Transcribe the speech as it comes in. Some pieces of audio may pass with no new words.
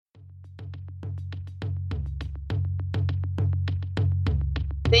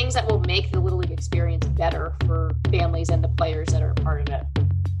things that will make the Little League experience better for families and the players that are a part of it.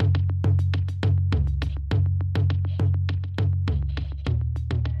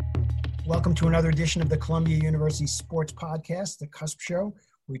 Welcome to another edition of the Columbia University Sports Podcast, The Cusp Show,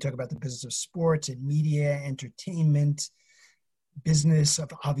 where we talk about the business of sports and media, entertainment, business,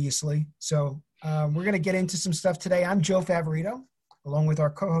 obviously. So we're going to get into some stuff today. I'm Joe Favorito, along with our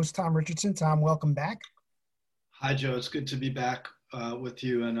co-host Tom Richardson. Tom, welcome back. Hi, Joe. It's good to be back with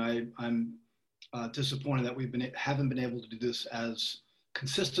you, and I'm disappointed that we haven't been able to do this as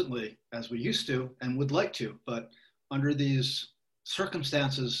consistently as we used to and would like to. But under these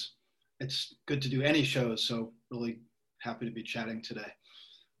circumstances, it's good to do any shows. So really happy to be chatting today.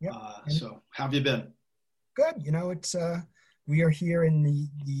 Yep. So how have you been? Good. You know, it's we are here in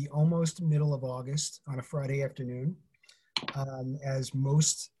the almost middle of August on a Friday afternoon, as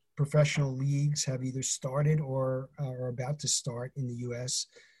most professional leagues have either started or are about to start in the U.S.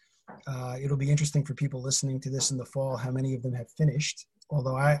 It'll be interesting for people listening to this in the fall how many of them have finished,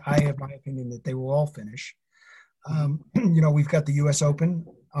 although I have my opinion that they will all finish. You know, we've got the U.S. Open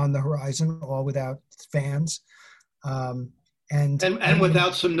on the horizon, all without fans. And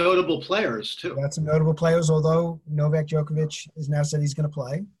without some notable players, too. Without some notable players, although Novak Djokovic has now said he's going to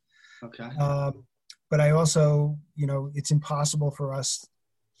play. Okay. But I also, you know, it's impossible for us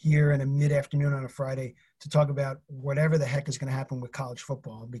here in a mid-afternoon on a Friday to talk about whatever the heck is going to happen with college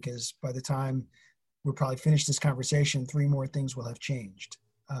football, because by the time we'll probably finish this conversation, 3 more things will have changed.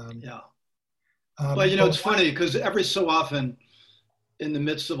 Well, you know, it's funny because every so often in the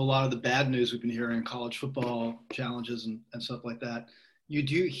midst of a lot of the bad news we've been hearing, college football challenges and stuff like that, you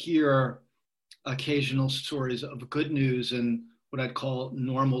do hear occasional stories of good news and what I'd call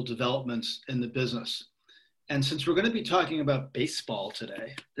normal developments in the business. And since we're going to be talking about baseball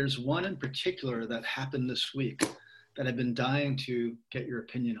today, there's one in particular that happened this week that I've been dying to get your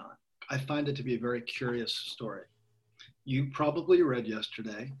opinion on. I find it to be a very curious story. You probably read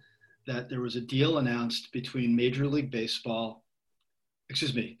yesterday that there was a deal announced between Major League Baseball,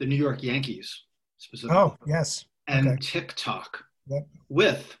 the New York Yankees specifically. Oh, yes. And okay. TikTok. Yep.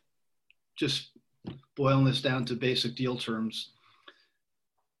 With, just boiling this down to basic deal terms,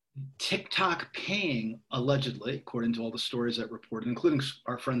 TikTok paying, allegedly, according to all the stories that reported, including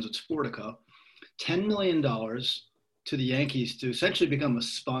our friends at Sportico, $10 million to the Yankees to essentially become a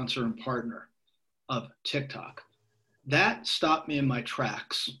sponsor and partner of TikTok. That stopped me in my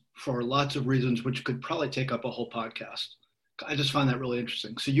tracks for lots of reasons, which could probably take up a whole podcast. I just find that really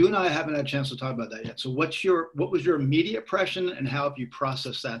interesting. So you and I haven't had a chance to talk about that yet. So what was your immediate impression, and how have you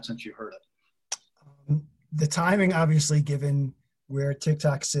processed that since you heard it? The timing, obviously, given where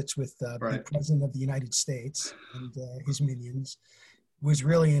TikTok sits with right. the president of the United States and his minions, was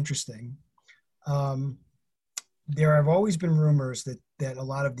really interesting. There have always been rumors that a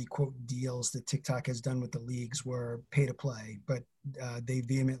lot of the, quote, deals that TikTok has done with the leagues were pay to play, but they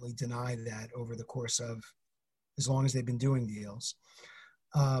vehemently deny that over the course of as long as they've been doing deals.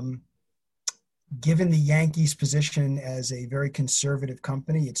 Given the Yankees' position as a very conservative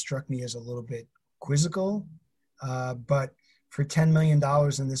company, it struck me as a little bit quizzical, but for $10 million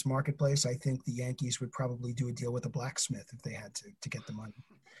in this marketplace, I think the Yankees would probably do a deal with a blacksmith if they had to get the money.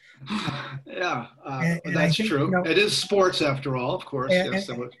 That's true. You know, it is sports after all, of course.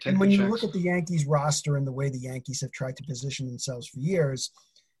 And when you look at the Yankees roster and the way the Yankees have tried to position themselves for years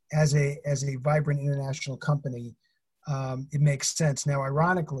as a vibrant international company, it makes sense. Now,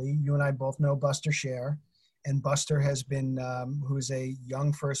 ironically, you and I both know Buster Scher, and Buster has been, who's a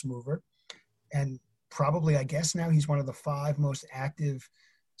young first mover, and probably, I guess now he's one of the 5 most active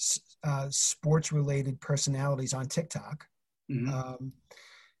sports-related personalities on TikTok. Mm-hmm.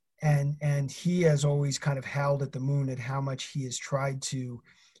 And he has always kind of howled at the moon at how much he has tried to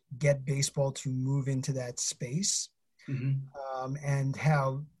get baseball to move into that space, and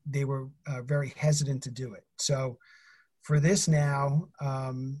how they were very hesitant to do it. So for this now,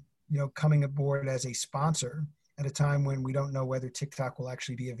 you know, coming aboard as a sponsor at a time when we don't know whether TikTok will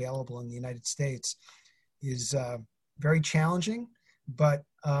actually be available in the United States is very challenging. But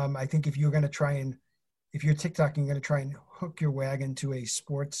I think if you're TikTok and you're going to try and hook your wagon to a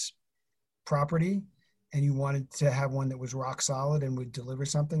sports property and you wanted to have one that was rock solid and would deliver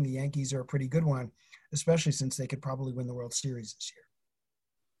something, the Yankees are a pretty good one, especially since they could probably win the World Series this year.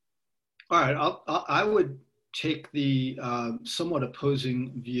 All right. I would take the somewhat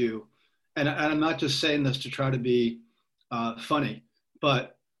opposing view. And I'm not just saying this to try to be funny,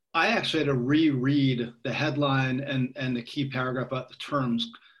 but I actually had to reread the headline and the key paragraph about the terms.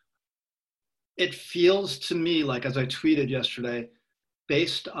 It feels to me like, as I tweeted yesterday,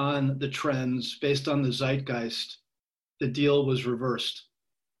 based on the trends, based on the zeitgeist, the deal was reversed.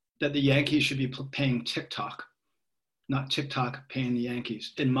 that the Yankees should be paying TikTok, not TikTok paying the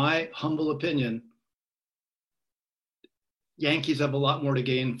Yankees. In my humble opinion, Yankees have a lot more to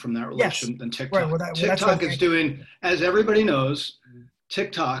gain from that relationship than TikTok. Right. Well, TikTok is doing, as everybody knows,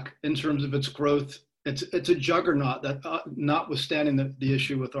 TikTok, in terms of its growth, it's a juggernaut that, notwithstanding the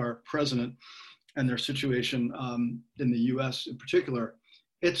issue with our president and their situation in the U.S. in particular,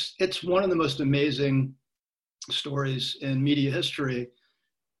 it's one of the most amazing stories in media history.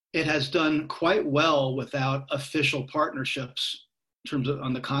 It has done quite well without official partnerships in terms of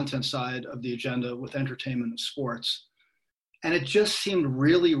on the content side of the agenda with entertainment and sports. And it just seemed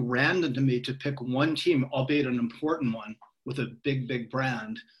really random to me to pick one team, albeit an important one, with a big, big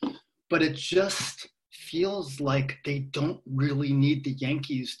brand. But it just feels like they don't really need the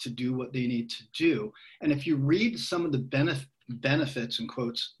Yankees to do what they need to do. And if you read some of the benefits, in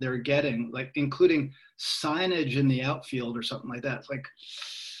quotes, they're getting, like including signage in the outfield or something like that, it's like,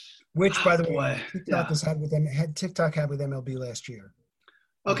 which, by the way, TikTok had with MLB last year.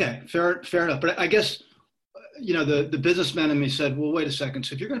 Okay, fair enough. But I guess, the businessman in me said, well, wait a second.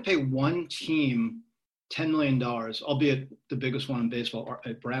 So if you're going to pay one team $10 million, albeit the biggest one in baseball,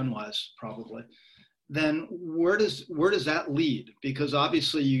 brand-wise probably, then where does that lead? Because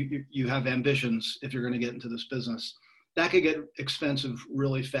obviously you have ambitions if you're going to get into this business. That could get expensive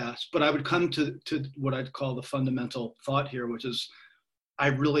really fast. But I would come to what I'd call the fundamental thought here, which is I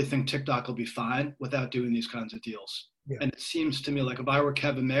really think TikTok will be fine without doing these kinds of deals. Yeah. And it seems to me like if I were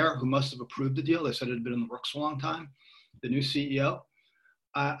Kevin Mayer, who must have approved the deal, they said it had been in the works a long time, the new CEO,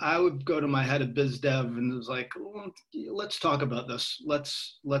 I would go to my head of biz dev and it was like, well, let's talk about this.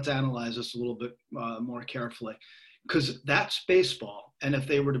 Let's analyze this a little bit more carefully, because that's baseball. And if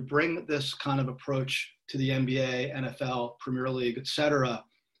they were to bring this kind of approach to the NBA, NFL, Premier League, et cetera,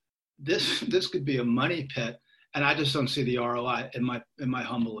 this could be a money pit. And I just don't see the ROI in my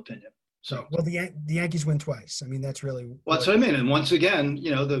humble opinion. So, well, the Yankees win twice. I mean, that's really that's what I mean. And once again,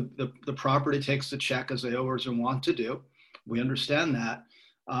 the property takes the check as they always want to do. We understand that,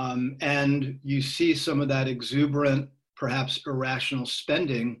 and you see some of that exuberant, perhaps irrational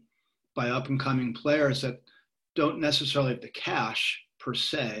spending by up and coming players that don't necessarily have the cash per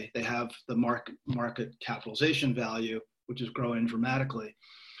se. They have the market capitalization value, which is growing dramatically.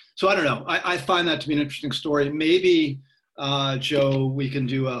 So I don't know. I find that to be an interesting story. Maybe, Joe, we can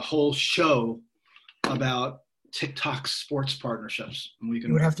do a whole show about TikTok sports partnerships. And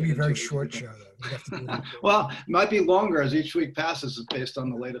it would have to be a very short show, though. Well, it might be longer as each week passes based on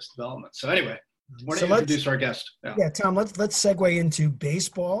the latest developments. So anyway, why don't you introduce our guest? Yeah, Tom, let's segue into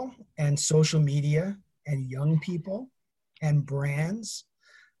baseball and social media and young people and brands,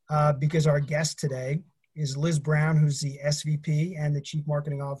 because our guest today is Liz Brown, who's the SVP and the Chief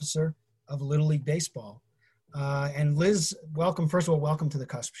Marketing Officer of Little League Baseball. And Liz, welcome. First of all, welcome to the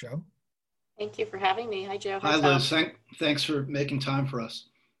Cusp Show. Thank you for having me. Hi, Joe. Hi, Liz. Thanks for making time for us.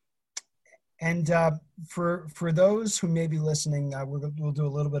 And for those who may be listening, we'll do a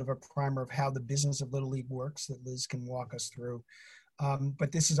little bit of a primer of how the business of Little League works that Liz can walk us through.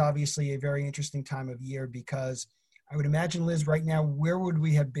 But this is obviously a very interesting time of year because I would imagine, Liz, right now, where would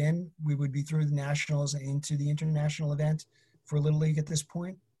we have been? We would be through the nationals and into the international event for Little League at this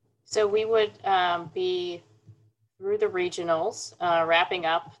point? So we would be through the regionals, wrapping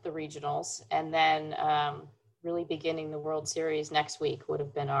up the regionals, and then really beginning the World Series next week would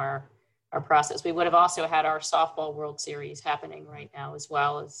have been our process. We would have also had our softball World Series happening right now, as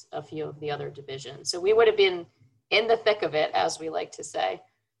well as a few of the other divisions. So we would have been in the thick of it, as we like to say.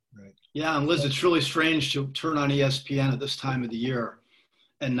 Right. Yeah, and Liz, it's really strange to turn on ESPN at this time of the year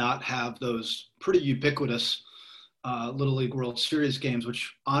and not have those pretty ubiquitous Little League World Series games,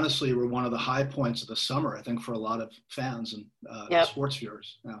 which honestly were one of the high points of the summer, I think, for a lot of fans and sports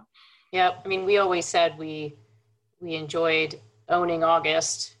viewers. Yeah. Yep. I mean, we always said we enjoyed owning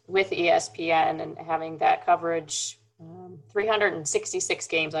August with ESPN and having that coverage. 366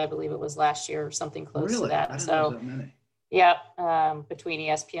 games, I believe it was last year, or something close to that. I didn't know that many. Yeah, between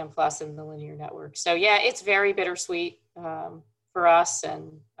ESPN Plus and the linear network. So yeah, it's very bittersweet for us,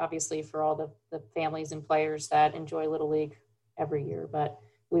 and obviously for all the families and players that enjoy Little League every year. But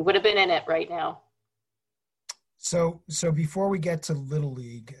we would have been in it right now. So before we get to Little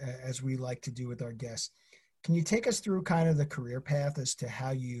League, as we like to do with our guests, can you take us through kind of the career path as to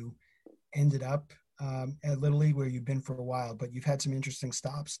how you ended up at Little League, where you've been for a while, but you've had some interesting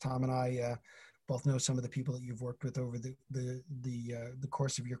stops. Tom and I both know some of the people that you've worked with over the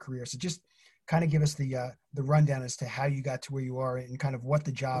course of your career. So just kind of give us the rundown as to how you got to where you are and kind of what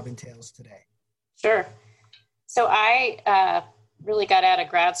the job entails today. Sure. So I really got out of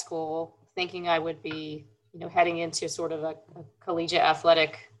grad school thinking I would be, heading into sort of a collegiate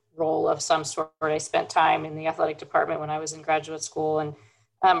athletic role of some sort. I spent time in the athletic department when I was in graduate school, and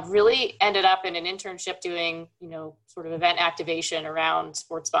really ended up in an internship doing, sort of event activation around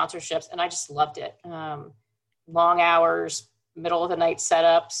sports sponsorships. And I just loved it. Long hours, middle of the night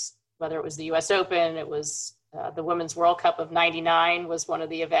setups, whether it was the US Open, it was the Women's World Cup of '99 was one of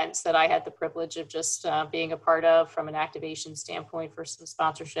the events that I had the privilege of just being a part of from an activation standpoint for some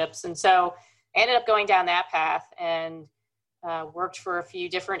sponsorships. And so I ended up going down that path and worked for a few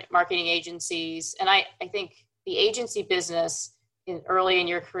different marketing agencies. And I think the agency business early in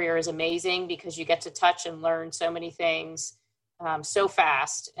your career is amazing because you get to touch and learn so many things so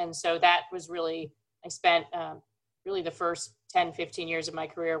fast. And so that was really, I spent really the first 10, 15 years of my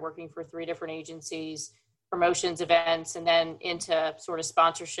career working for 3 different agencies, promotions, events, and then into sort of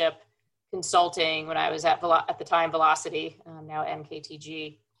sponsorship consulting when I was at the time Velocity, now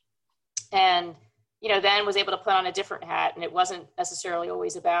MKTG. And, then was able to put on a different hat, and it wasn't necessarily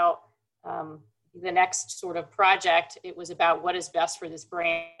always about the next sort of project. It was about what is best for this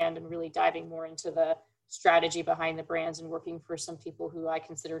brand and really diving more into the strategy behind the brands and working for some people who I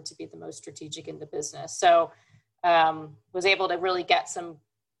considered to be the most strategic in the business. So was able to really get some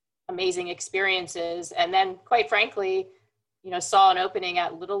amazing experiences. And then quite frankly, saw an opening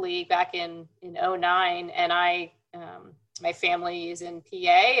at Little League back in '09. And my family is in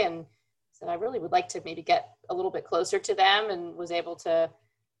PA and said, I really would like to maybe get a little bit closer to them, and was able to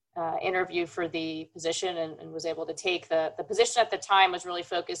interview for the position and was able to take the position. At the time was really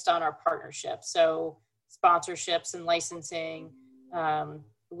focused on our partnerships. So sponsorships and licensing, a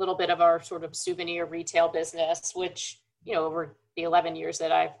little bit of our sort of souvenir retail business, which, over the 11 years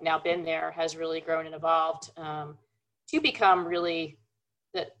that I've now been there has really grown and evolved to become really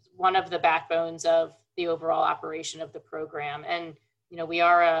one of the backbones of the overall operation of the program. And,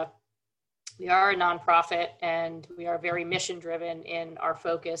 we are a nonprofit, and we are very mission driven in our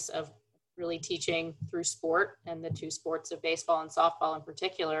focus of really teaching through sport, and the 2 sports of baseball and softball in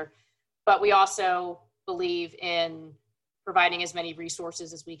particular. But we also believe in providing as many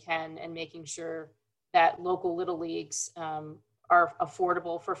resources as we can and making sure that local Little Leagues are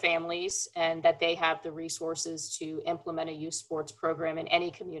affordable for families, and that they have the resources to implement a youth sports program in any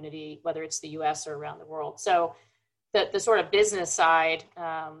community, whether it's the US or around the world. So the sort of business side,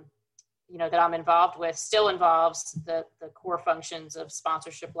 that I'm involved with still involves the core functions of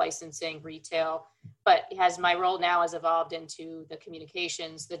sponsorship, licensing, retail, but my role now has evolved into the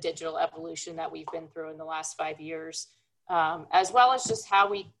communications, the digital evolution that we've been through in the last 5 years, as well as just how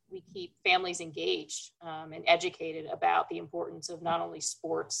we keep families engaged and educated about the importance of not only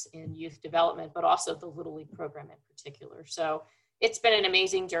sports in youth development, but also the Little League program in particular. So it's been an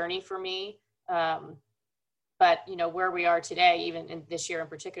amazing journey for me. But, where we are today, even in this year in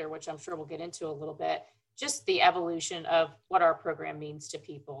particular, which I'm sure we'll get into a little bit, just the evolution of what our program means to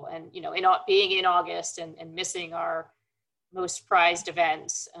people. And, being in August and missing our most prized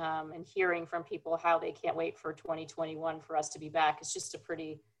events and hearing from people how they can't wait for 2021 for us to be back. It's just a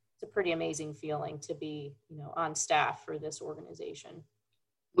pretty amazing feeling to be, on staff for this organization.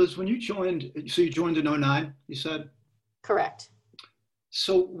 Liz, when you joined, so you joined in '09, you said? Correct.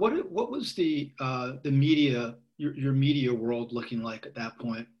 So what was the media, your media world looking like at that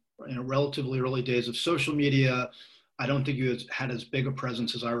point? Relatively early days of social media. I don't think you had as big a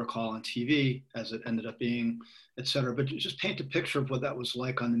presence as I recall on TV as it ended up being, et cetera. But just paint a picture of what that was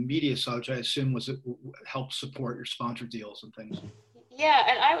like on the media side, which I assume helped support your sponsor deals and things. Yeah,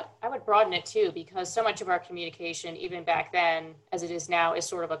 and I would broaden it too, because so much of our communication, even back then, as it is now, is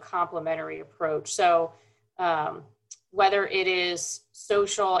sort of a complementary approach. So whether it is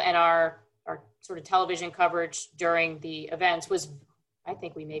social and our sort of television coverage during the events I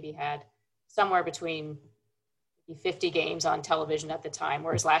think we maybe had somewhere between 50 games on television at the time,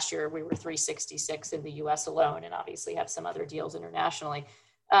 whereas last year we were 366 in the US alone, and obviously have some other deals internationally.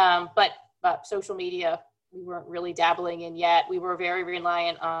 But social media, we weren't really dabbling in yet. We were very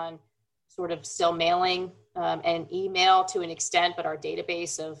reliant on sort of still mailing and email to an extent, but our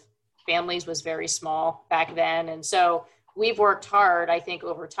database of families was very small back then. And so we've worked hard, I think,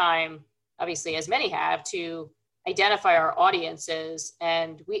 over time, obviously, as many have, to identify our audiences.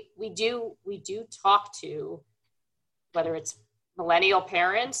 And we do talk to, whether it's millennial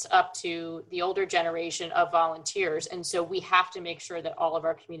parents up to the older generation of volunteers. And so we have to make sure that all of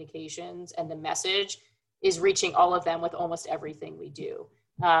our communications and the message is reaching all of them with almost everything we do.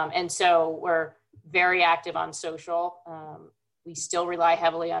 And so we're very active on social. We still rely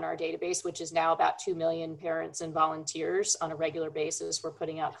heavily on our database, which is now about 2 million parents and volunteers on a regular basis. We're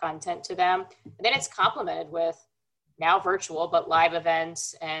putting out content to them. And then it's complemented with now virtual, but live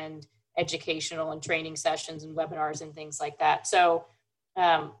events and educational and training sessions and webinars and things like that. So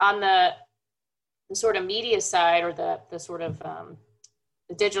On the sort of media side, or the sort of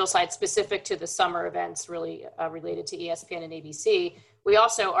the digital side specific to the summer events really related to ESPN and ABC, we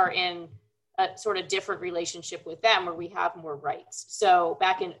also are in a sort of different relationship with them where we have more rights. So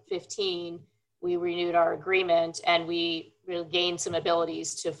back in 2015, we renewed our agreement and we really gained some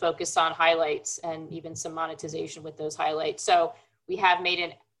abilities to focus on highlights and even some monetization with those highlights. So we have made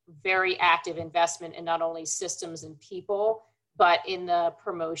a very active investment in not only systems and people, but in the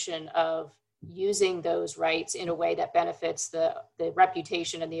promotion of using those rights in a way that benefits the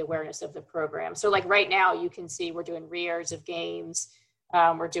reputation and the awareness of the program. So like right now, you can see we're doing re-airs of games.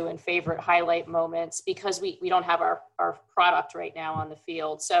 We're doing favorite highlight moments because we don't have our product right now on the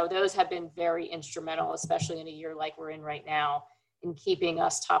field. So those have been very instrumental, especially in a year like we're in right now, in keeping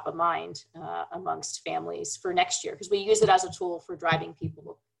us top of mind amongst families for next year, because we use it as a tool for driving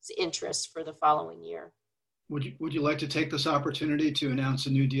people's interest for the following year. Would you like to take this opportunity to announce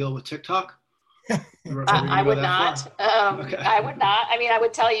a new deal with TikTok? I would not. Okay. I would not. I mean, I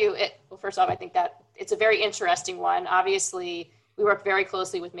would tell you, well, first off, I think that it's a very interesting one. Obviously, we work very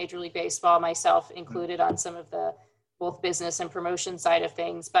closely with Major League Baseball, myself included, on some of the both business and promotion side of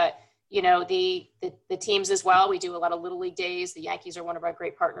things. But, you know, the teams as well, we do a lot of Little League days. The Yankees are one of our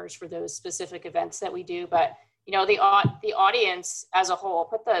great partners for those specific events that we do. But, you know, the audience as a whole,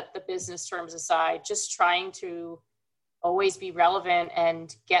 put the business terms aside, just trying to always be relevant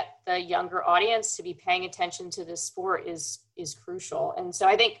and get the younger audience to be paying attention to this sport is crucial. And so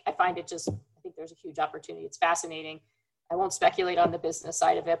I think there's a huge opportunity. It's fascinating. I won't speculate on the business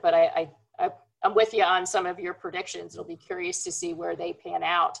side of it, but I'm with you on some of your predictions. It'll be curious to see where they pan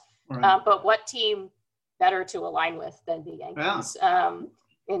out. Right. But what team better to align with than the Yankees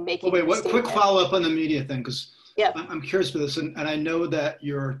in making? Well, wait, quick follow up on the media thing, because I'm curious for this, and I know that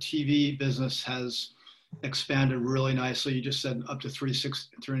your TV business has expanded really nicely. You just said up to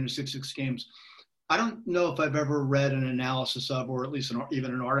 366 games. I don't know if I've ever read an analysis of, or at least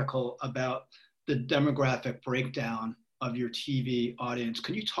even an article about the demographic breakdown of your TV audience.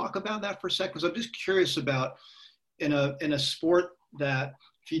 Can you talk about that for a second? Because I'm just curious about in a sport that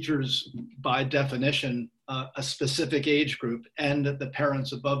features by definition a specific age group and the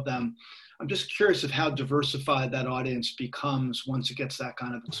parents above them. I'm just curious of how diversified that audience becomes once it gets that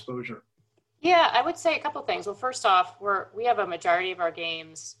kind of exposure. Yeah, I would say a couple of things. Well, first off, we have a majority of our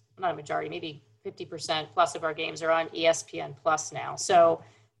games, not a majority, maybe 50% plus of our games are on ESPN Plus now. So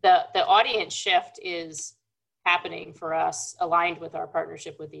the audience shift is happening for us, aligned with our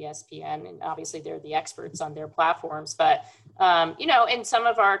partnership with ESPN, and obviously they're the experts on their platforms. But you know, in some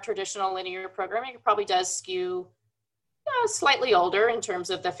of our traditional linear programming, it probably does skew slightly older in terms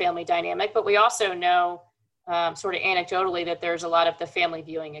of the family dynamic. But we also know, sort of anecdotally, that there's a lot of the family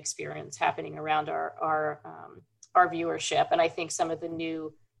viewing experience happening around our viewership, and I think some of the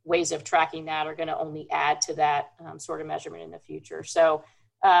new ways of tracking that are going to only add to that sort of measurement in the future. So.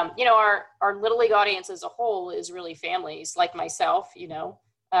 You know, our Little League audience as a whole is really families like myself, you know,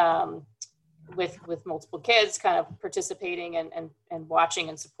 with multiple kids kind of participating and watching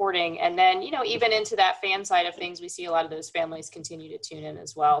and supporting. And then, you know, even into that fan side of things, we see a lot of those families continue to tune in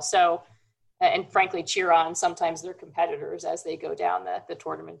as well. So, and frankly, cheer on sometimes their competitors as they go down the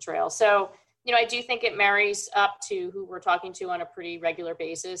tournament trail. So, you know, I do think it marries up to who we're talking to on a pretty regular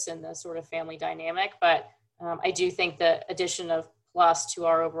basis and the sort of family dynamic. But I do think the addition of Plus to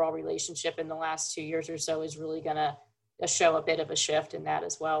our overall relationship in the last 2 years or so is really going to show a bit of a shift in that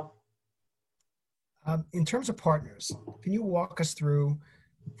as well. In terms of partners, can you walk us through,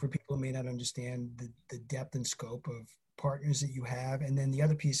 for people who may not understand, the depth and scope of partners that you have? And then the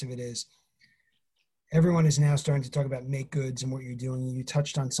other piece of it is, everyone is now starting to talk about make goods and what you're doing. You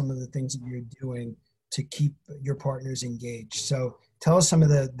touched on some of the things that you're doing to keep your partners engaged. So tell us some of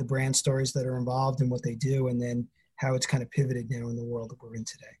the brand stories that are involved and what they do, and then how it's kind of pivoted now in the world that we're in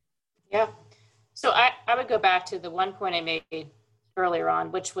today. Yeah. So I would go back to the one point I made earlier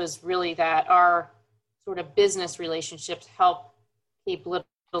on, which was really that our sort of business relationships help keep Little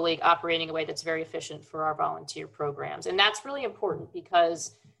League operating in a way that's very efficient for our volunteer programs. And that's really important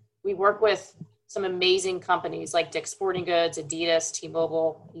because we work with some amazing companies like Dick's Sporting Goods, Adidas,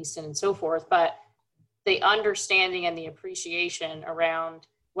 T-Mobile, Easton, and so forth. But the understanding and the appreciation around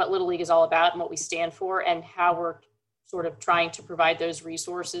what Little League is all about and what we stand for and how we're sort of trying to provide those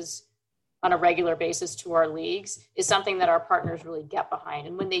resources on a regular basis to our leagues is something that our partners really get behind.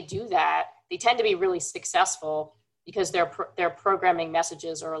 And when they do that, they tend to be really successful because their programming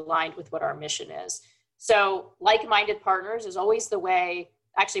messages are aligned with what our mission is. So like-minded partners is always the way,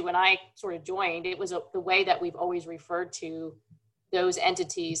 actually when I sort of joined, it was the way that we've always referred to those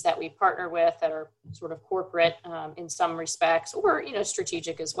entities that we partner with that are sort of corporate in some respects, or,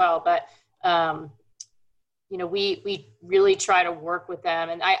 strategic as well. But, we really try to work with them.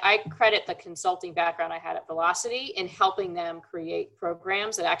 And I credit the consulting background I had at Velocity in helping them create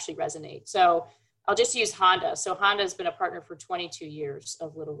programs that actually resonate. So I'll just use Honda. So Honda has been a partner for 22 years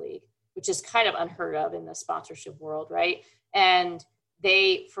of Little League, which is kind of unheard of in the sponsorship world, right? And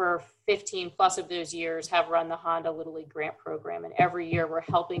they, for 15 plus of those years, have run the Honda Little League grant program. And every year we're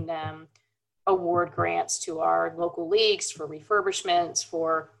helping them award grants to our local leagues for refurbishments,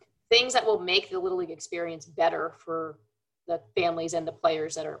 for things that will make the Little League experience better for the families and the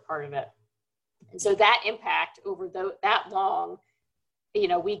players that are a part of it. And so that impact over that long,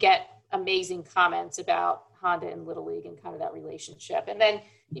 we get amazing comments about Honda and Little League and kind of that relationship. And then,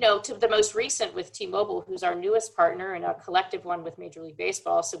 to the most recent with T-Mobile, who's our newest partner and a collective one with Major League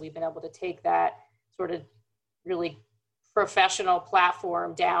Baseball. So we've been able to take that sort of really professional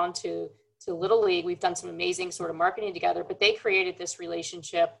platform down to Little League. We've done some amazing sort of marketing together, but they created this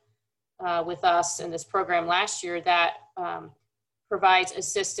relationship with us in this program last year that provides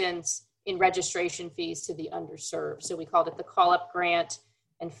assistance in registration fees to the underserved. So we called it the Call Up Grant,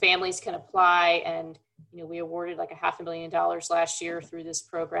 and families can apply. And, we awarded like $500,000 last year through this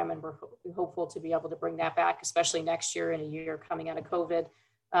program, and we're hopeful to be able to bring that back, especially next year in a year coming out of COVID.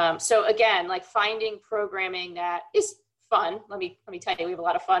 So again, like finding programming that is fun. Let me tell you, we have a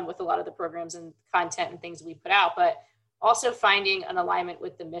lot of fun with a lot of the programs and content and things we put out, but also finding an alignment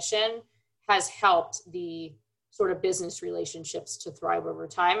with the mission has helped the sort of business relationships to thrive over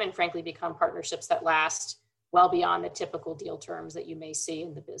time and frankly become partnerships that last well beyond the typical deal terms that you may see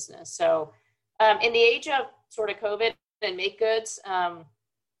in the business. So in the age of sort of COVID and make goods,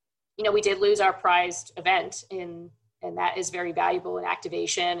 we did lose our prized event and that is very valuable in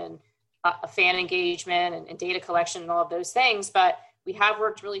activation and fan engagement and data collection and all of those things. But we have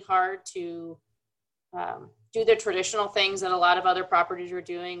worked really hard to do the traditional things that a lot of other properties are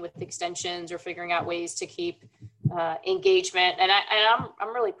doing with extensions or figuring out ways to keep engagement. And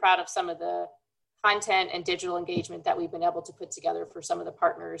I'm really proud of some of the content and digital engagement that we've been able to put together for some of the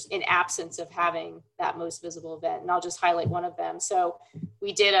partners in absence of having that most visible event. And I'll just highlight one of them. So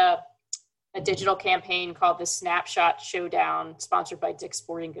we did a digital campaign called the Snapshot Showdown, sponsored by Dick's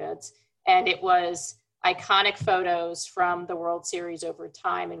Sporting Goods. And it was iconic photos from the World Series over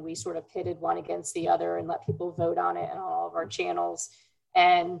time. And we sort of pitted one against the other and let people vote on it on all of our channels.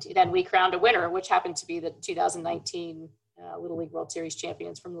 And then we crowned a winner, which happened to be the 2019 Little League World Series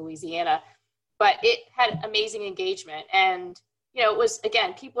champions from Louisiana. But it had amazing engagement. And, it was,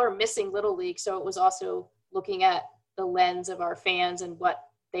 again, people are missing Little League. So it was also looking at the lens of our fans and what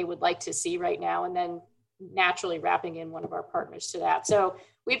they would like to see right now. And then naturally wrapping in one of our partners to that. So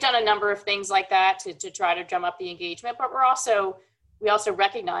we've done a number of things like that to try to drum up the engagement, but we also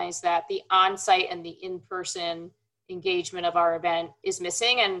recognize that the on-site and the in-person engagement of our event is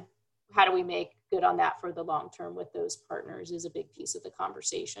missing. And how do we make good on that for the long term with those partners is a big piece of the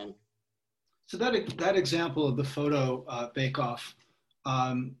conversation. So that example of the photo bake-off,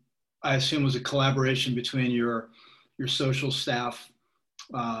 I assume was a collaboration between your social staff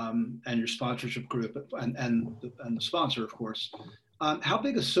and your sponsorship group and the sponsor, of course. How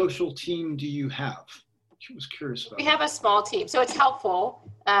big a social team do you have? I was curious about. We have a small team, so it's helpful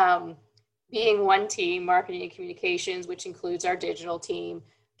being one team, marketing and communications, which includes our digital team.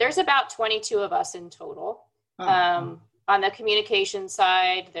 There's about 22 of us in total. On the communication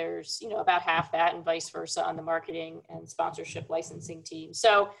side, there's about half that, and vice versa on the marketing and sponsorship licensing team.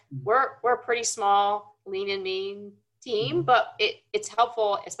 So we're a pretty small, lean and mean team, but it's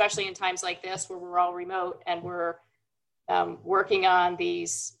helpful, especially in times like this where we're all remote and we're working on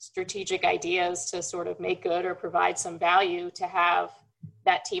these strategic ideas to sort of make good or provide some value, to have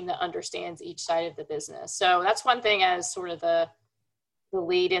that team that understands each side of the business. So that's one thing as sort of the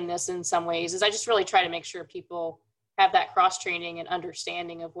lead in this in some ways, is I just really try to make sure people have that cross-training and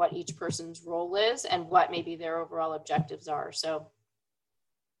understanding of what each person's role is and what maybe their overall objectives are. So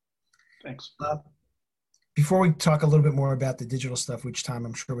thanks. Before we talk a little bit more about the digital stuff, which time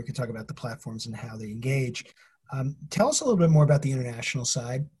I'm sure we could talk about the platforms and how they engage, tell us a little bit more about the international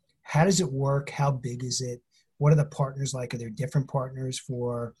side. How does it work? How big is it? What are the partners like? Are there different partners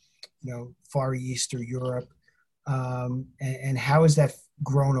for, Far East or Europe? And how has that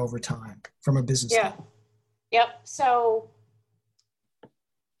grown over time from a business standpoint? Yep. So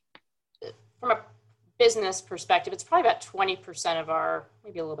from a business perspective, it's probably about 20% of our,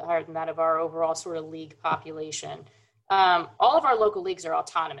 maybe a little bit higher than that, of our overall sort of league population. All of our local leagues are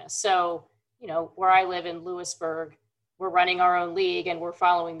autonomous. So, where I live in Lewisburg, we're running our own league and we're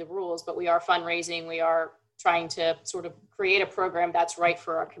following the rules, but we are fundraising. We are trying to sort of create a program that's right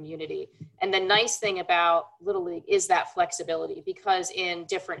for our community. And the nice thing about Little League is that flexibility, because in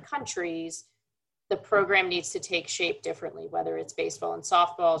different countries, the program needs to take shape differently, whether it's baseball and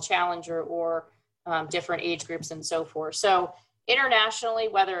softball, challenger, or different age groups and so forth. So internationally,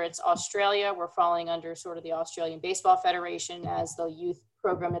 whether it's Australia, we're falling under sort of the Australian Baseball Federation as the youth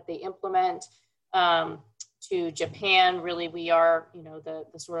program that they implement. To Japan, really, we are, the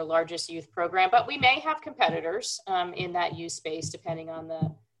sort of largest youth program, but we may have competitors in that youth space, depending on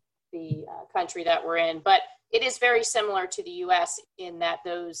the country that we're in. But it is very similar to the U.S. in that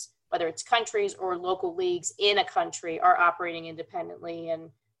those, whether it's countries or local leagues in a country, are operating independently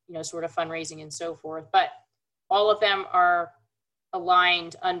and, sort of fundraising and so forth. But all of them are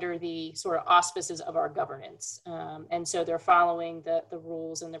aligned under the sort of auspices of our governance. And so they're following the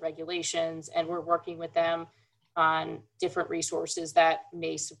rules and the regulations, and we're working with them on different resources that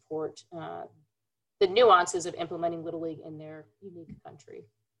may support the nuances of implementing Little League in their unique country.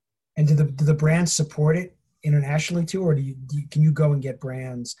 And do the brands support it internationally too, or can you go and get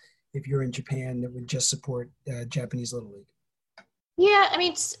brands if you're in Japan that would just support Japanese Little League? Yeah, I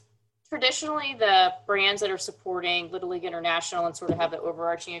mean, traditionally, the brands that are supporting Little League International and sort of have the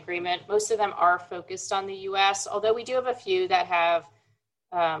overarching agreement, most of them are focused on the U.S., although we do have a few that have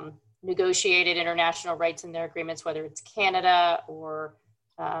negotiated international rights in their agreements, whether it's Canada or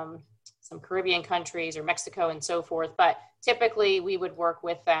some Caribbean countries or Mexico and so forth. But typically, we would work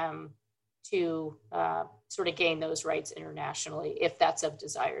with them to sort of gain those rights internationally if that's of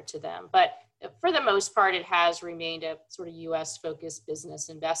desire to them. But for the most part, it has remained a sort of U.S.-focused business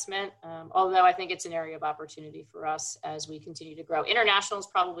investment, although I think it's an area of opportunity for us as we continue to grow. International is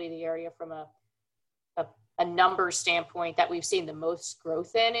probably the area from a numbers standpoint that we've seen the most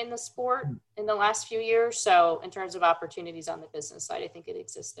growth in the sport in the last few years. So in terms of opportunities on the business side, I think it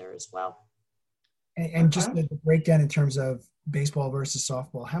exists there as well. And just the breakdown in terms of baseball versus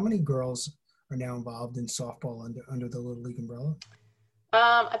softball, how many girls are now involved in softball under the Little League umbrella?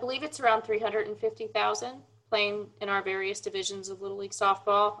 I believe it's around 350,000 playing in our various divisions of Little League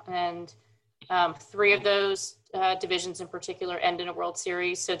softball, and 3 of those divisions in particular end in a World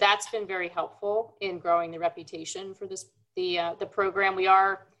Series. So that's been very helpful in growing the reputation for the program. We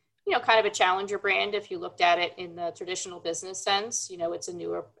are, kind of a challenger brand if you looked at it in the traditional business sense. It's a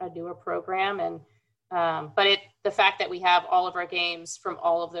newer program, and but the fact that we have all of our games from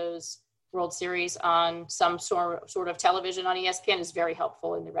all of those World Series on some sort of television on ESPN is very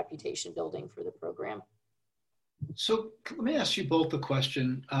helpful in the reputation building for the program. So let me ask you both a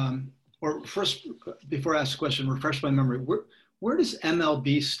question. Or first, before I ask the question, refresh my memory. Where does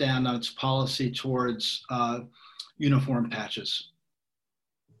MLB stand on its policy towards uniform patches?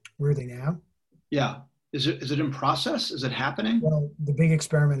 Where are they now? Yeah. Is it in process? Is it happening? Well, the big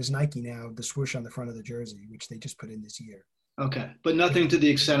experiment is Nike now, the swoosh on the front of the jersey, which they just put in this year. Okay, but nothing to the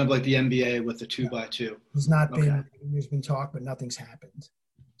extent of like the NBA with the 2x2. There's been talk, but nothing's happened.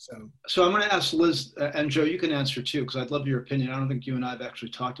 So I'm going to ask Liz and Joe, you can answer too, because I'd love your opinion. I don't think you and I have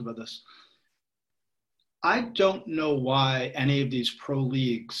actually talked about this. I don't know why any of these pro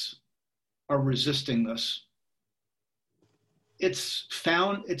leagues are resisting this. It's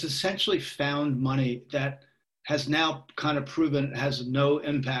essentially found money that has now kind of proven it has no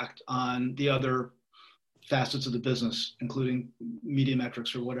impact on the other facets of the business, including media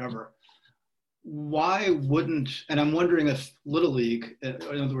metrics or whatever. Why wouldn't, and I'm wondering if Little League, in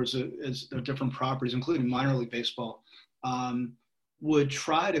other words, is there different properties, including minor league baseball, would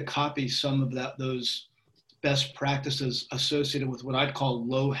try to copy some of those best practices associated with what I'd call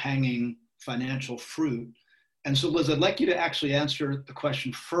low-hanging financial fruit. And so, Liz, I'd like you to actually answer the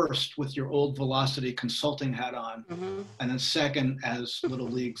question first with your old Velocity consulting hat on, and then second as Little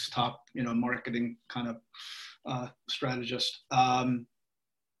League's top, marketing kind of strategist.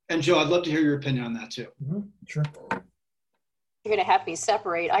 And Joe, I'd love to hear your opinion on that too. Sure. You're going to have me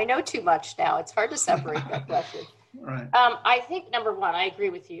separate. I know too much now. It's hard to separate that question. Right. I think, number one, I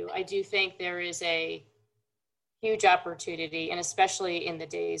agree with you. I do think there is a huge opportunity, and especially in the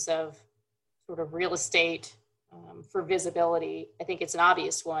days of sort of real estate for visibility, I think it's an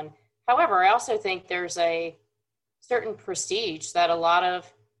obvious one. However, I also think there's a certain prestige that a lot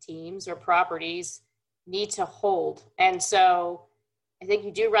of teams or properties need to hold. And so I think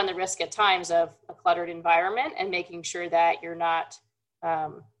you do run the risk at times of a cluttered environment and making sure that you're not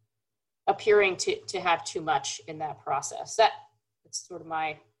appearing to have too much in that process. That's sort of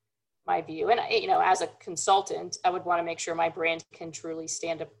my view. And, as a consultant, I would want to make sure my brand can truly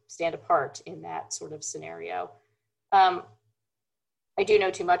stand apart in that sort of scenario. I do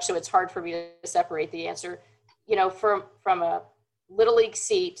know too much, so it's hard for me to separate the answer. From a Little League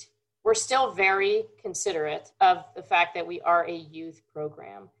seat, we're still very considerate of the fact that we are a youth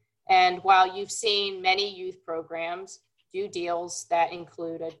program. And while you've seen many youth programs do deals that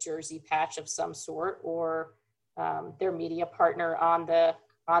include a jersey patch of some sort, or their media partner on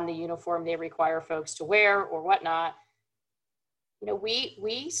the uniform they require folks to wear or whatnot, you know,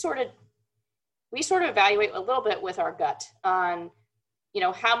 we sort of evaluate a little bit with our gut on, you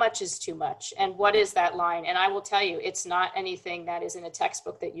know, how much is too much and what is that line. And I will tell you, it's not anything that is in a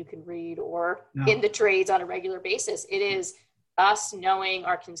textbook that you can read or in the trades on a regular basis. It is us knowing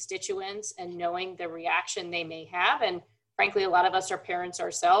our constituents and knowing the reaction they may have. And frankly, a lot of us are parents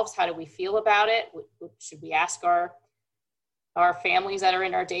ourselves. How do we feel about it? Should we ask our families that are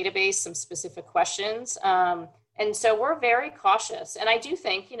in our database some specific questions? And so we're very cautious. And I do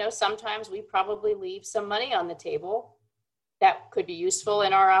think, you know, sometimes we probably leave some money on the table that could be useful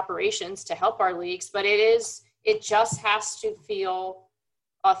in our operations to help our leagues, but it just has to feel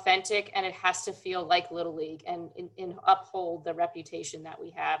authentic, and it has to feel like Little League and uphold the reputation that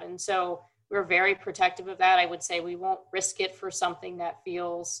we have. And so we're very protective of that. I would say we won't risk it for something that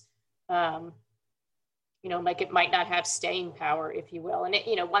feels, you know, like it might not have staying power, if you will. And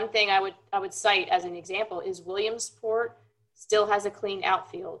you know, one thing I would cite as an example is Williamsport still has a clean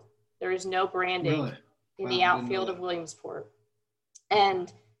outfield. There is no branding in the outfield of Williamsport.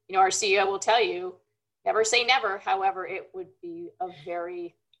 And, you know, our CEO will tell you, never say never. However, it would be a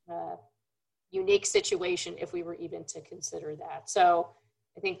very unique situation if we were even to consider that. So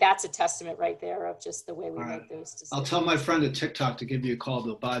I think that's a testament right there of just the way we make those decisions. I'll tell my friend at TikTok to give you a call.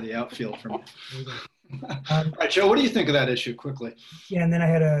 They'll buy the outfield from you. All right, Joe, what do you think of that issue quickly? Yeah, and then I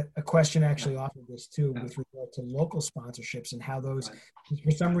had a question actually off of this too with regard to local sponsorships and how those,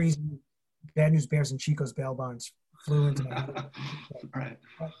 for some reason, Bad News Bears and Chico's bail bonds flew into my head. Right.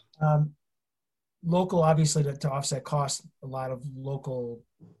 Local, obviously, to offset costs, a lot of local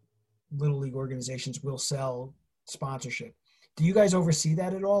Little League organizations will sell sponsorship. Do you guys oversee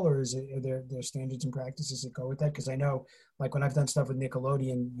that at all, or are there standards and practices that go with that? Because I know, like when I've done stuff with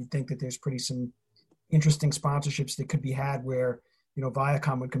Nickelodeon, you think that there's some interesting sponsorships that could be had where, you know,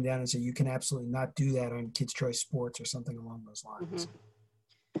 Viacom would come down and say, you can absolutely not do that on Kids' Choice Sports or something along those lines.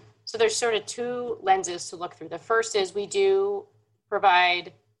 Mm-hmm. So there's sort of two lenses to look through. The first is we do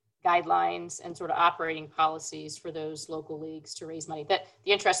provide guidelines and sort of operating policies for those local leagues to raise money. The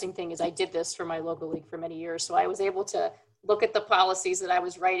interesting thing is I did this for my local league for many years, so I was able to look at the policies that I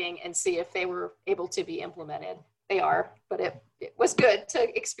was writing and see if they were able to be implemented. They are, but it was good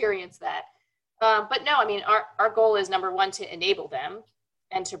to experience that. But no, I mean, our goal is, number one, to enable them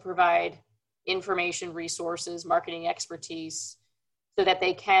and to provide information, resources, marketing expertise so that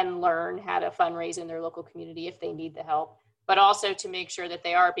they can learn how to fundraise in their local community if they need the help, but also to make sure that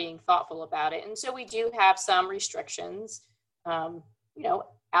they are being thoughtful about it. And so we do have some restrictions. You know,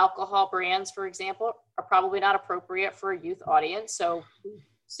 alcohol brands, for example, are probably not appropriate for a youth audience. So we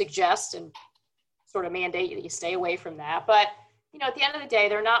suggest and sort of mandate that you stay away from that. But, you know, at the end of the day,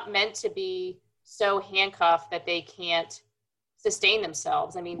 they're not meant to be so handcuffed that they can't sustain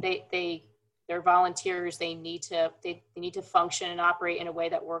themselves. I mean, they're volunteers. They need to function and operate in a way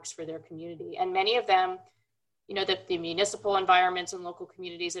that works for their community. And many of them, you know, the municipal environments and local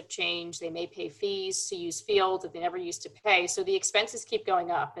communities have changed. They may pay fees to use fields that they never used to pay. So the expenses keep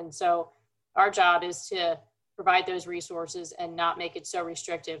going up. And so our job is to provide those resources and not make it so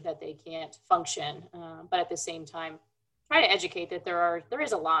restrictive that they can't function. But at the same time, try to educate that there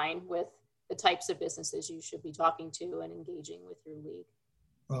is a line with the types of businesses you should be talking to and engaging with your league.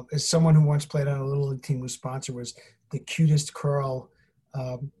 Well, as someone who once played on a Little League team whose sponsor was the Cutest Curl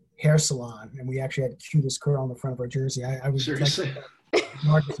hair salon, and we actually had Cutest Curl on the front of our jersey. I was seriously.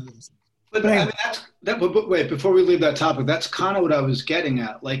 But I mean, but wait, before we leave that topic, that's kind of what I was getting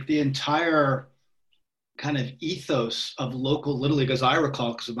at. Like the entire kind of ethos of local Little League, as I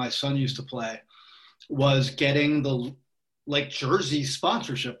recall, because my son used to play, was getting the like jersey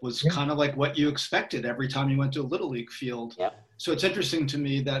sponsorship was kind of like what you expected every time you went to a Little League field. Yep. So it's interesting to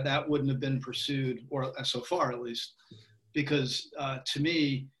me that wouldn't have been pursued, or so far at least, because to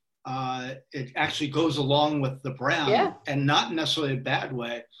me, it actually goes along with the brand and not necessarily a bad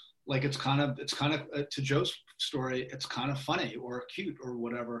way. Like it's kind of to Joe's story, it's kind of funny or cute or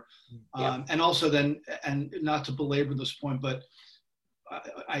whatever. And also then, and not to belabor this point, but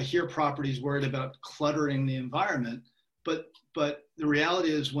I hear properties worried about cluttering the environment. But the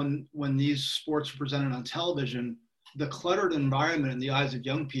reality is when these sports are presented on television, the cluttered environment in the eyes of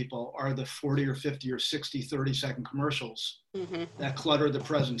young people are the 40 or 50 or 60, 30-second commercials that clutter the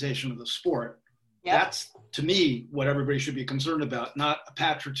presentation of the sport. Yep. That's, to me, what everybody should be concerned about, not a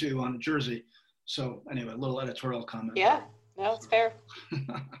patch or two on a jersey. So anyway, a little editorial comment. Yeah. No, it's fair.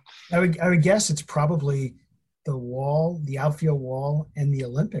 I would guess it's probably the outfield wall, and the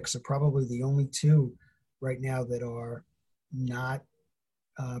Olympics are probably the only two right now that are not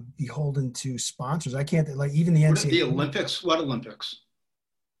beholden to sponsors. I can't, like, even the NCAA. The Olympics? What Olympics?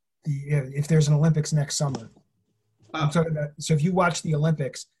 If there's an Olympics next summer. I'm talking about, so if you watch the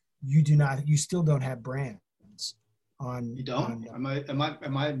Olympics, you still don't have brands on. You don't?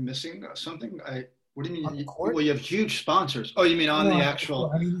 Am I missing something? What do you mean? Well, you have huge sponsors. Oh, you mean on the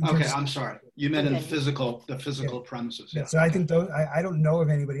actual? Okay, I'm sorry. You meant in the physical premises. Yeah. So I think I don't know of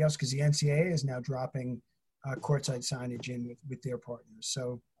anybody else, because the NCAA is now dropping courtside signage in with their partners.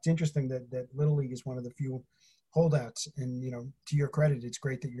 So it's interesting that Little League is one of the few holdouts. And, to your credit, it's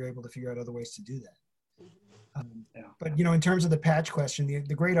great that you're able to figure out other ways to do that. But, in terms of the patch question,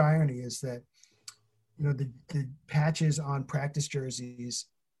 the great irony is that, the patches on practice jerseys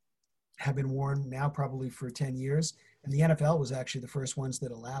have been worn now probably for 10 years. And the NFL was actually the first ones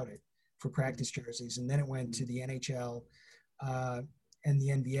that allowed it for practice jerseys. And then it went to the NHL and the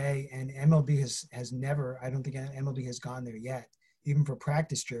NBA, and MLB has never, I don't think MLB has gone there yet, even for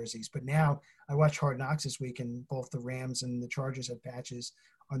practice jerseys. But now I watched Hard Knocks this week, and both the Rams and the Chargers have patches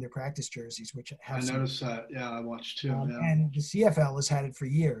on their practice jerseys, which have I noticed that. Yeah, I watched too. And the CFL has had it for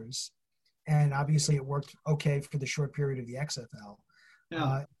years. And obviously it worked okay for the short period of the XFL.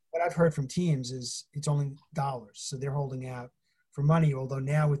 Yeah. What I've heard from teams is it's only dollars. So they're holding out for money, although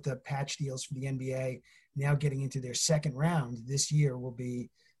now with the patch deals for the NBA now getting into their second round, this year will be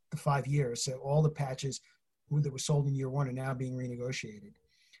the 5 years. So all the patches that were sold in year one are now being renegotiated.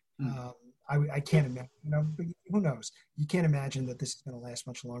 I can't imagine, but who knows? You can't imagine that this is going to last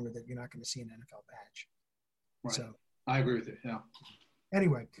much longer, that you're not going to see an NFL patch. Right. So I agree with you. Yeah.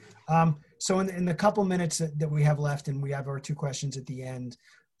 Anyway, so in the couple minutes that we have left, and we have our two questions at the end,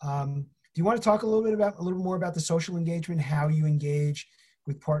 do you want to talk a little more about the social engagement, how you engage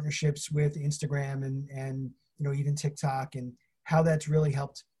with partnerships with Instagram and even TikTok, and how that's really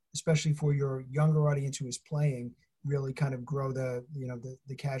helped, especially for your younger audience who is playing, really kind of grow the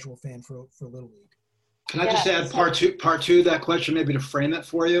casual fan for Little League? Can I just add part two of that question, maybe to frame it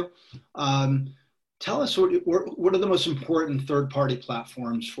for you? Tell us what are the most important third-party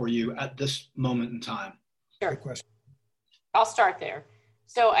platforms for you at this moment in time? Sure. Good question. I'll start there.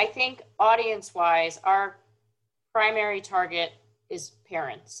 So I think audience-wise, our primary target is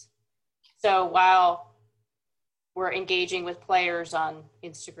parents. So while we're engaging with players on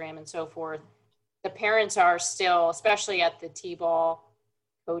Instagram and so forth, the parents are still, especially at the T-ball,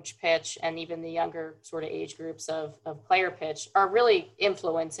 coach pitch, and even the younger sort of age groups of player pitch, are really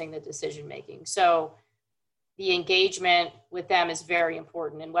influencing the decision making. So the engagement with them is very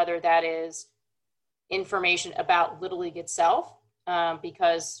important, and whether that is information about Little League itself,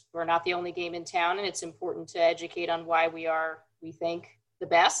 because we're not the only game in town, and it's important to educate on why we think the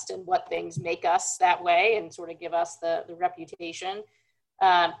best and what things make us that way and sort of give us the reputation,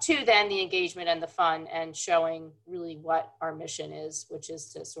 to then the engagement and the fun and showing really what our mission is, which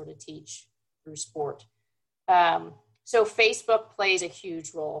is to sort of teach through sport. So Facebook plays a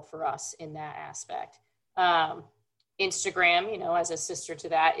huge role for us in that aspect. Instagram, as a sister to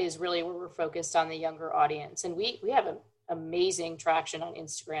that, is really where we're focused on the younger audience. And we have an amazing traction on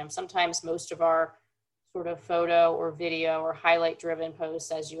Instagram. Sometimes most of our sort of photo or video or highlight driven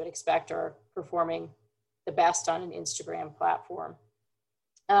posts, as you would expect, are performing the best on an Instagram platform.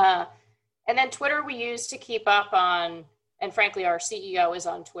 And then Twitter we use to keep up on, and frankly, our CEO is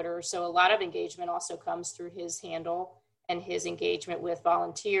on Twitter. So a lot of engagement also comes through his handle and his engagement with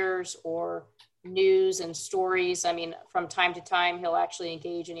volunteers or news and stories. I mean, from time to time, he'll actually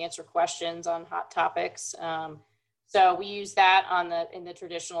engage and answer questions on hot topics. So we use that in the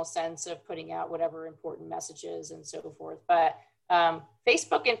traditional sense of putting out whatever important messages and so forth. But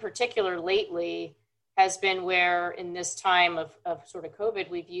Facebook in particular lately has been where, in this time of sort of COVID,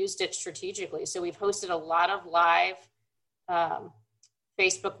 we've used it strategically. So we've hosted a lot of live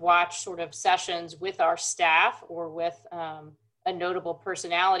Facebook Watch sort of sessions with our staff or with a notable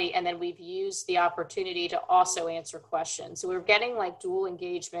personality. And then we've used the opportunity to also answer questions. So we're getting like dual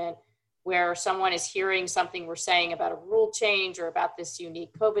engagement, where someone is hearing something we're saying about a rule change or about this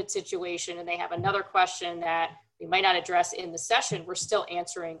unique COVID situation, and they have another question that we might not address in the session. We're still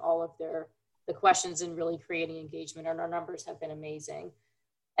answering all of the questions and really creating engagement, and our numbers have been amazing.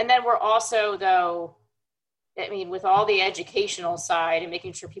 And then we're also, though, with all the educational side and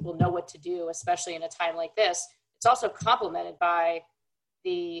making sure people know what to do, especially in a time like this, it's also complemented by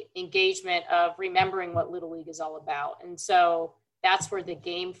the engagement of remembering what Little League is all about. And so that's where the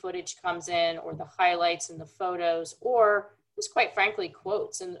game footage comes in, or the highlights and the photos, or just quite frankly,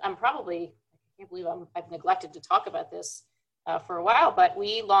 quotes. And I can't believe I've neglected to talk about this for a while, but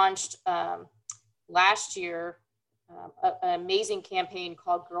we launched last year an amazing campaign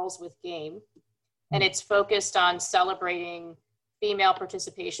called Girls with Game. And it's focused on celebrating female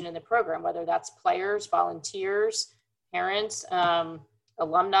participation in the program, whether that's players, volunteers, parents,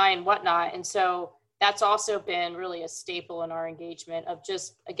 alumni, and whatnot. And so that's also been really a staple in our engagement of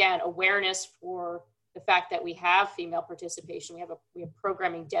just, again, awareness for the fact that we have female participation. We have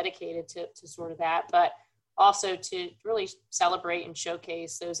programming dedicated to sort of that, but also to really celebrate and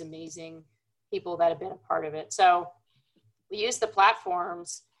showcase those amazing people that have been a part of it. So we use the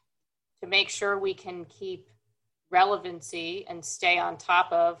platforms to make sure we can keep relevancy and stay on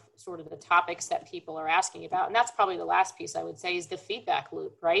top of sort of the topics that people are asking about. And that's probably the last piece I would say is the feedback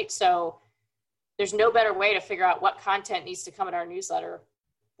loop, right? So there's no better way to figure out what content needs to come in our newsletter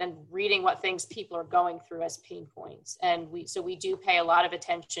than reading what things people are going through as pain points. And we do pay a lot of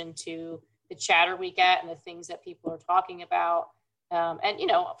attention to the chatter we get and the things that people are talking about. And, you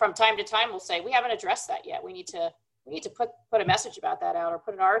know, from time to time, we'll say, we haven't addressed that yet. We need to put a message about that out, or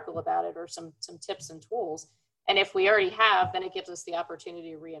put an article about it, or some tips and tools. And if we already have, then it gives us the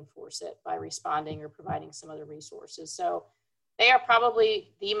opportunity to reinforce it by responding or providing some other resources. So they are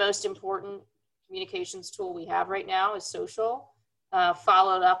probably the most important communications tool we have right now is social,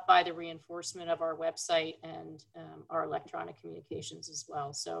 followed up by the reinforcement of our website and our electronic communications as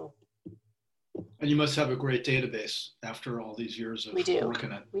well. So. And you must have a great database after all these years of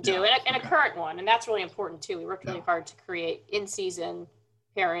working it. We do, and a current one, and that's really important too. We worked really hard to create in-season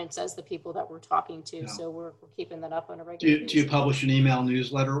parents as the people that we're talking to, so we're keeping that up on a regular basis. Do you publish an email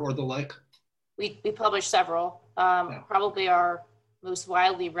newsletter or the like? We publish several. Probably our most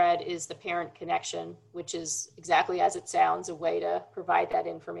widely read is the Parent Connection, which is exactly as it sounds, a way to provide that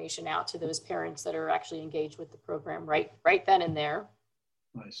information out to those parents that are actually engaged with the program right then and there.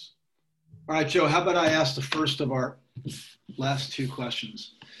 Nice. All right, Joe, how about I ask the first of our last two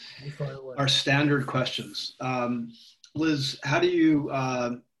questions, our standard questions. Liz, how do you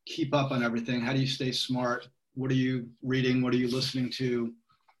keep up on everything? How do you stay smart? What are you reading? What are you listening to?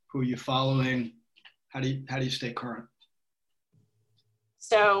 Who are you following? How do you stay current?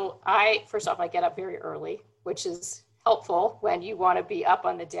 So first off, I get up very early, which is helpful when you want to be up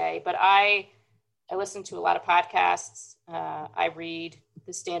on the day, but I listen to a lot of podcasts. I read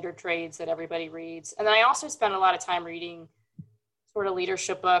the standard trades that everybody reads. And then I also spend a lot of time reading sort of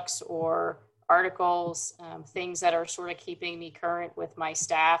leadership books or articles, things that are sort of keeping me current with my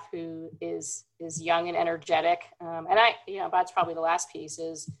staff, who is young and energetic. And that's probably the last piece,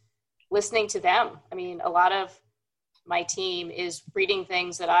 is listening to them. I mean, a lot of my team is reading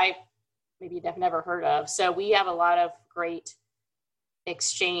things that I maybe have never heard of. So we have a lot of great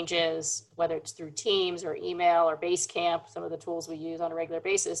exchanges, whether it's through Teams or email or Basecamp, some of the tools we use on a regular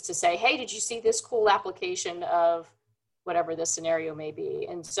basis, to say, hey, did you see this cool application of whatever the scenario may be?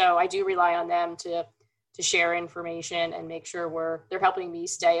 And so I do rely on them to share information and make sure they're helping me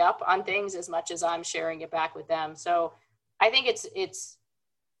stay up on things as much as I'm sharing it back with them. So I think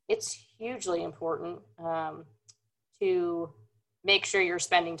it's hugely important to make sure you're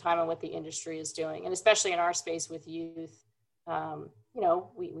spending time on what the industry is doing, and especially in our space with youth.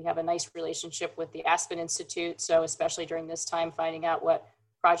 We have a nice relationship with the Aspen Institute. So especially during this time, finding out what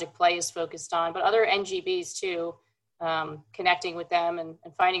Project Play is focused on, but other NGBs too, connecting with them and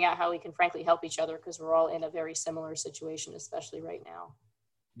finding out how we can frankly help each other, because we're all in a very similar situation, especially right now.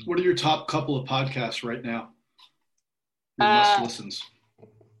 What are your top couple of podcasts right now? Your must listens.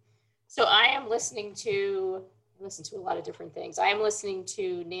 So I listen to a lot of different things. I am listening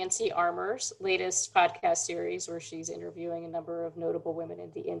to Nancy Armour's latest podcast series, where she's interviewing a number of notable women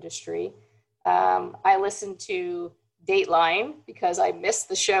in the industry. I listen to Dateline because I miss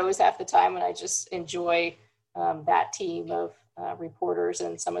the shows half the time, and I just enjoy that team of reporters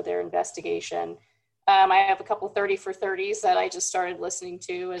and some of their investigation. I have a couple 30 for 30s that I just started listening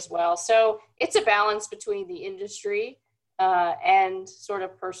to as well. So it's a balance between the industry and sort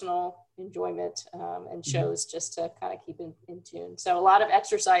of personal enjoyment and shows, just to kind of keep in tune. So a lot of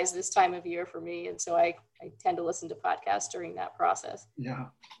exercise this time of year for me. And so I tend to listen to podcasts during that process. Yeah,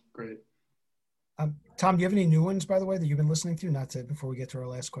 great. Tom, do you have any new ones, by the way, that you've been listening to? Before we get to our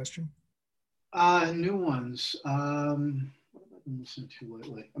last question. New ones. What have I been listening to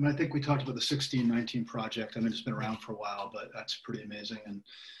lately? I mean, I think we talked about the 1619 project. I mean, it's been around for a while, but that's pretty amazing.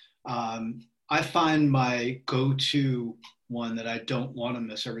 And I find my go-to one that I don't want to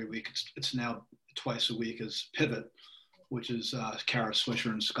miss every week, it's now twice a week, is Pivot, which is Kara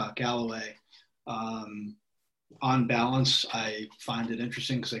Swisher and Scott Galloway. On balance, I find it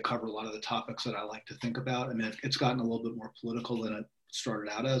interesting because they cover a lot of the topics that I like to think about. I mean, it's gotten a little bit more political than it started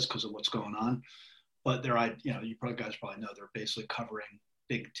out as because of what's going on. but you guys probably know they're basically covering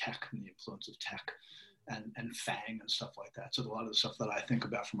big tech and the influence of tech and FANG and stuff like that. So a lot of the stuff that I think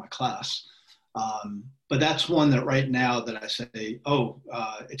about for my class. But that's one that right now that I say,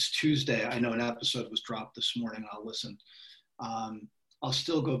 it's Tuesday. I know an episode was dropped this morning. I'll listen. I'll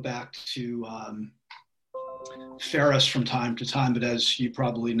still go back to Ferris from time to time, but as you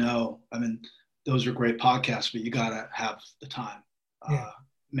probably know, I mean, those are great podcasts, but you got to have the time.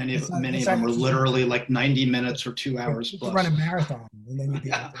 Many of them are literally like 90 minutes or 2 hours plus. Run a marathon. And then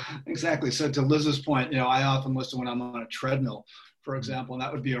exactly. So to Liz's point, I often listen when I'm on a treadmill, for example, and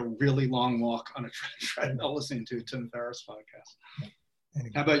that would be a really long walk on a treadmill listening to a Tim Ferriss podcast.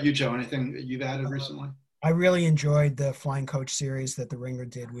 Anyway. How about you, Joe? Anything that you've added recently? I really enjoyed the Flying Coach series that The Ringer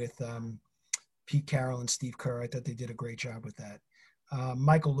did with Pete Carroll and Steve Kerr. I thought they did a great job with that.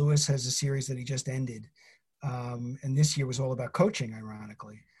 Michael Lewis has a series that he just ended. And this year was all about coaching,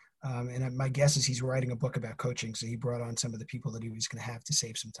 ironically. And my guess is he's writing a book about coaching. So he brought on some of the people that he was going to have to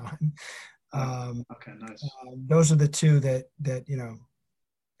save some time. Okay, nice. Those are the two that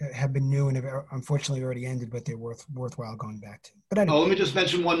have been new and have unfortunately already ended, but they're worthwhile going back to. But anyway. Let me just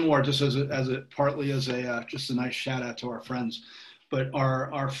mention one more, just as partly as just a nice shout out to our friends. But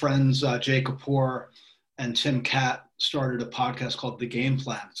our friends Jay Kapoor and Tim Catt started a podcast called The Game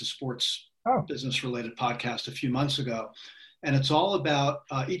Plan. It's a sports business related podcast a few months ago, and it's all about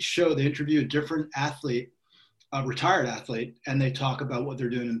each show they interview a different athlete. Retired athlete, and they talk about what they're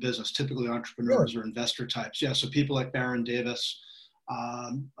doing in business, typically entrepreneurs or investor types. Yeah, so people like Baron Davis,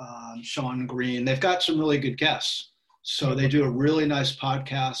 Sean Green, they've got some really good guests. So they do a really nice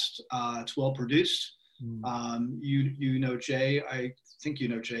podcast. It's well produced. You know Jay, I think you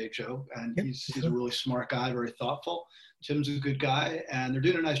know Jay, Joe, and he's a really smart guy, very thoughtful. Tim's a good guy, and they're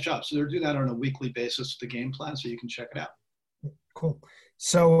doing a nice job. So they're doing that on a weekly basis, The Game Plan, so you can check it out. Cool.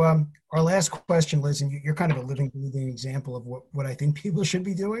 So our last question, Liz, and you're kind of a living, breathing example of what I think people should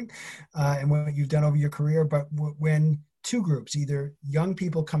be doing and what you've done over your career. But when two groups, either young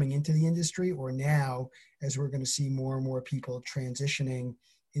people coming into the industry or now, as we're going to see more and more people transitioning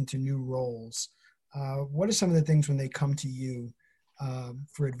into new roles, what are some of the things when they come to you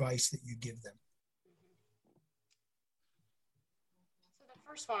for advice that you give them? So the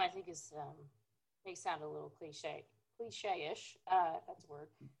first one I think is, may sound a little cliche-ish, if that's a word.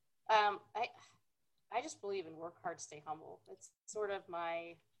 I just believe in work hard, stay humble. It's sort of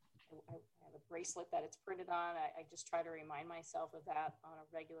I have a bracelet that it's printed on. I just try to remind myself of that on a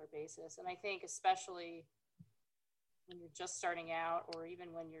regular basis. And I think especially when you're just starting out, or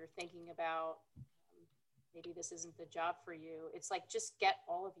even when you're thinking about maybe this isn't the job for you, it's like just get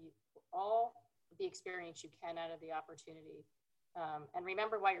all the experience you can out of the opportunity. And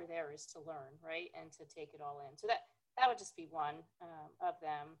remember why you're there is to learn, right? And to take it all in. So that would just be one of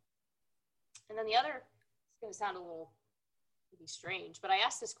them. And then the other, it's going to sound a little maybe strange, but I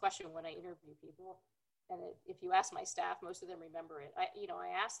ask this question when I interview people. And if you ask my staff, most of them remember it. I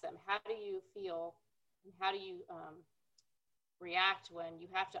ask them, how do you feel and how do you react when you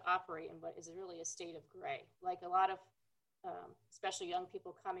have to operate in what is really a state of gray? Like a lot of, especially young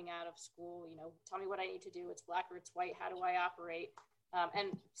people coming out of school, tell me what I need to do. It's black or it's white. How do I operate?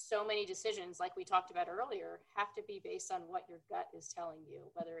 And so many decisions, like we talked about earlier, have to be based on what your gut is telling you,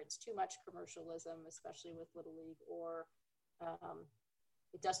 whether it's too much commercialism, especially with Little League, or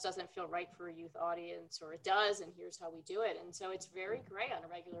it just doesn't feel right for a youth audience, or it does, and here's how we do it. And so it's very gray on a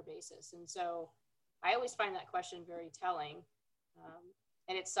regular basis. And so I always find that question very telling.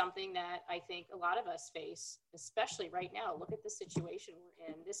 And it's something that I think a lot of us face, especially right now. Look at the situation we're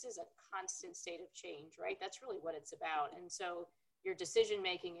in. This is a constant state of change, right? That's really what it's about. And so your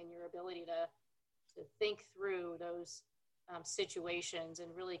decision-making and your ability to think through those situations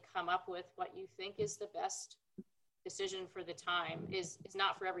and really come up with what you think is the best decision for the time is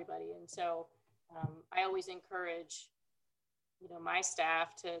not for everybody. And so I always encourage, my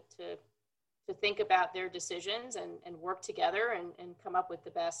staff to think about their decisions and work together and come up with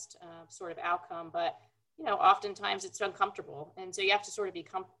the best sort of outcome. But, oftentimes it's uncomfortable. And so you have to sort of be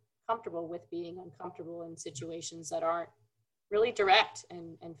comfortable with being uncomfortable in situations that aren't really direct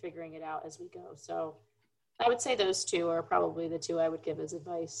and figuring it out as we go. So I would say those two are probably the two I would give as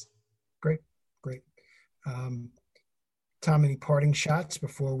advice. Great. Tom, any parting shots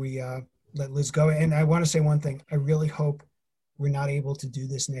before we let Liz go? And I want to say one thing. I really hope we're not able to do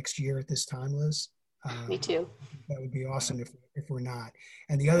this next year at this time, Liz. Me too. That would be awesome if we're not.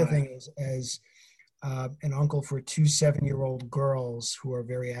 And the other thing is, as an uncle for two 7-year-old girls who are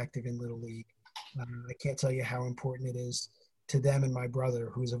very active in Little League, I can't tell you how important it is to them and my brother,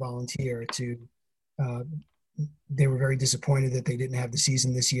 who's a volunteer, to they were very disappointed that they didn't have the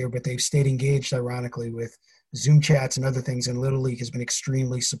season this year, but they've stayed engaged, ironically, with Zoom chats and other things, and Little League has been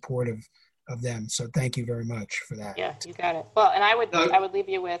extremely supportive of them. So thank you very much for that. Yeah, you got it. Well, and I would leave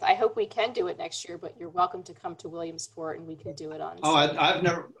you with, I hope we can do it next year, but you're welcome to come to Williamsport and we can do it on.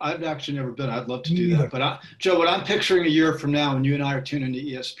 I've actually never been. I'd love to do that. But Joe, what I'm picturing a year from now when you and I are tuning to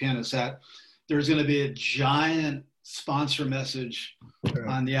ESPN is that there's going to be a giant sponsor message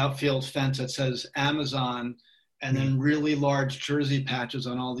on the outfield fence that says Amazon, and then really large jersey patches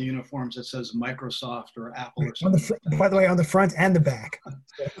on all the uniforms that says Microsoft or Apple or something. By the way, on the front and the back.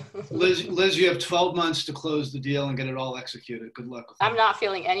 Liz, you have 12 months to close the deal and get it all executed. Good luck with that. I'm not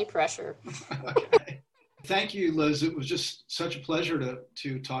feeling any pressure. Okay. Thank you, Liz. It was just such a pleasure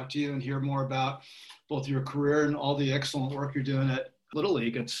to talk to you and hear more about both your career and all the excellent work you're doing at Little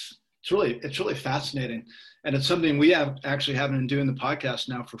League. It's really fascinating. And it's something we have been doing the podcast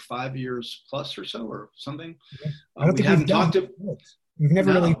now for 5 years plus or so or something. I don't think we've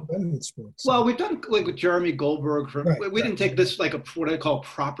never really done with sports. Well, we've done like with Jeremy Goldberg. We didn't take this like what I call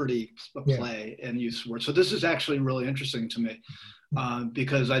property play and use sports. So this is actually really interesting to me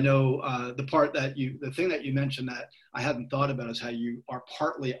because I know the thing that you mentioned that I hadn't thought about is how you are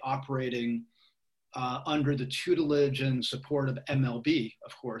partly operating under the tutelage and support of MLB,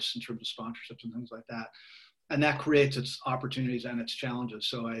 of course, in terms of sponsorships and things like that. And that creates its opportunities and its challenges.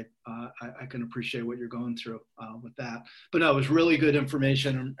 So I can appreciate what you're going through with that. But no, it was really good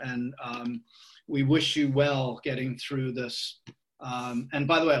information, and we wish you well getting through this. And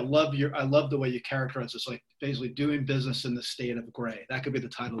by the way, I love the way you characterize this, like basically doing business in the state of gray. That could be the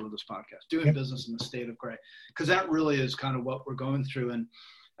title of this podcast, doing business in the state of gray, because that really is kind of what we're going through. And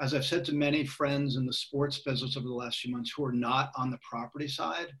as I've said to many friends in the sports business over the last few months who are not on the property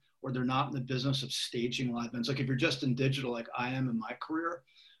side, or they're not in the business of staging live events. Like if you're just in digital, like I am in my career,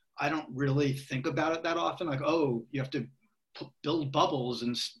 I don't really think about it that often. Like, oh, you have to build bubbles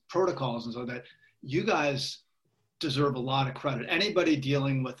and protocols and so that. You guys deserve a lot of credit. Anybody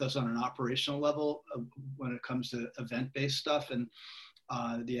dealing with us on an operational level when it comes to event-based stuff and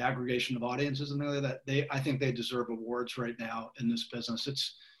the aggregation of audiences and things like that, I think they deserve awards right now in this business.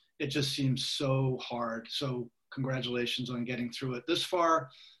 It just seems so hard. So congratulations on getting through it this far.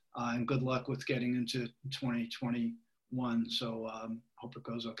 And good luck with getting into 2021. So hope it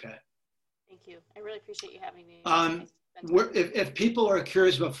goes okay. Thank you. I really appreciate you having me. If people are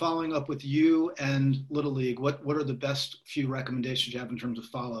curious about following up with you and Little League, what are the best few recommendations you have in terms of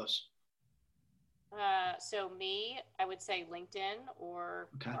follows? So me, I would say LinkedIn or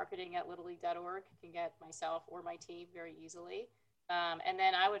marketing@littleleague.org. You can get myself or my team very easily. And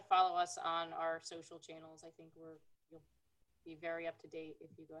then I would follow us on our social channels. I think you'll be very up to date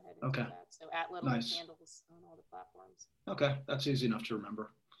if you go ahead and do that. So @Little League handles on all the platforms. Okay, that's easy enough to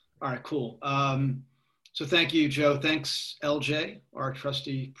remember. All right, cool. So thank you, Joe. Thanks, LJ, our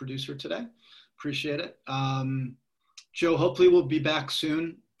trusty producer today. Appreciate it. Joe, hopefully we'll be back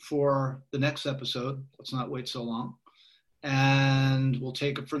soon for the next episode. Let's not wait so long. And we'll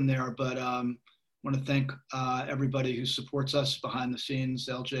take it from there. But I want to thank everybody who supports us behind the scenes,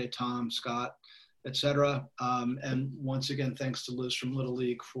 LJ, Tom, Scott, etc. And once again, thanks to Liz from Little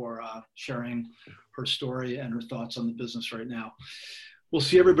League for sharing her story and her thoughts on the business right now. We'll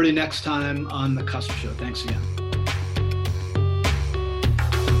see everybody next time on The Cusp Show. Thanks again.